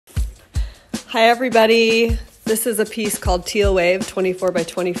Hi everybody, this is a piece called Teal Wave 24 by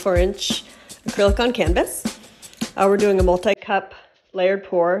 24 inch acrylic on canvas. We're doing a multi-cup layered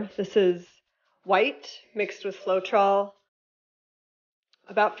pour. This is white mixed with Floetrol,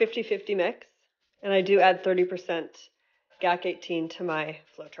 about 50-50 mix, and I do add 30% GAC 18 to my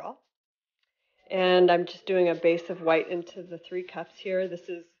Floetrol. And I'm just doing a base of white into the 3 cups here. This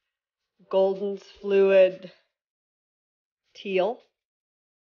is Golden's Fluid Teal.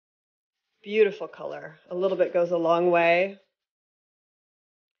 Beautiful color. A little bit goes a long way.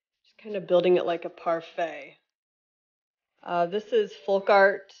 Just kind of building it like a parfait. This is Folk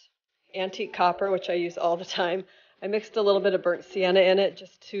Art Antique Copper, which I use all the time. I mixed a little bit of burnt sienna in it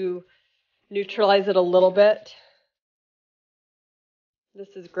just to neutralize it a little bit. This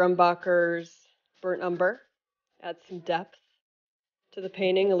is Grumbacher's Burnt Umber. Add some depth to the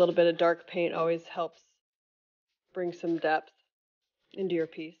painting. A little bit of dark paint always helps bring some depth into your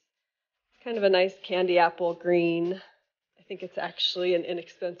piece. Kind of a nice candy apple green. I think it's actually an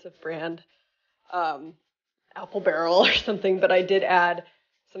inexpensive brand, Apple Barrel or something, but I did add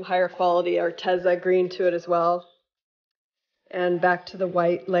some higher quality Arteza green to it as well. And back to the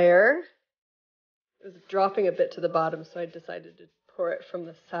white layer. It was dropping a bit to the bottom, so I decided to pour it from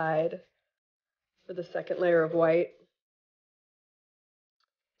the side for the second layer of white.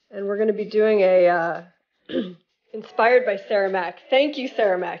 And we're going to be doing a inspired by Sarah Mack. Thank you,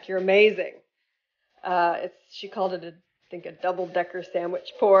 Sarah Mack. You're amazing. She called it, I think, a double-decker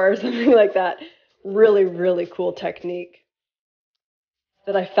sandwich pour or something like that. Really, really cool technique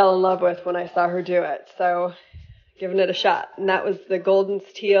that I fell in love with when I saw her do it. So, giving it a shot. And that was the Golden's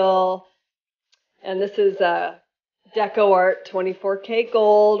Teal. And this is Deco Art 24K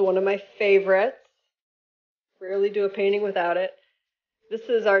Gold, one of my favorites. Rarely do a painting without it. This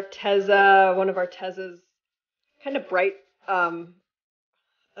is Arteza, one of Arteza's kind of bright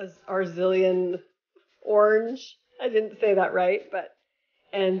Arzillion orange. I didn't say that right, but.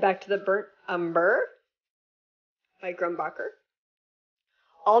 And back to the Burnt Umber by Grumbacher.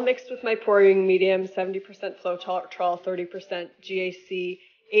 All mixed with my pouring medium, 70% Floetrol, 30% GAC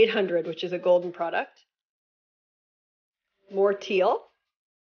 800, which is a golden product. More teal.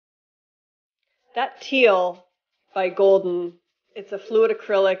 That teal by Golden, it's a fluid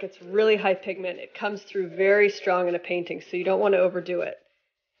acrylic. It's really high pigment. It comes through very strong in a painting, so you don't want to overdo it.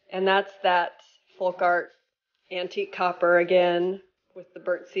 And that's that Folk Art Antique Copper again with the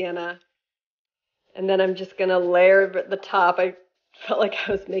burnt sienna. And then I'm just going to layer at the top. I felt like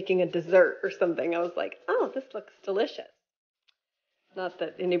I was making a dessert or something. I was like, oh, this looks delicious. Not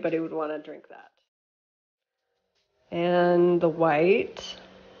that anybody would want to drink that. And the white.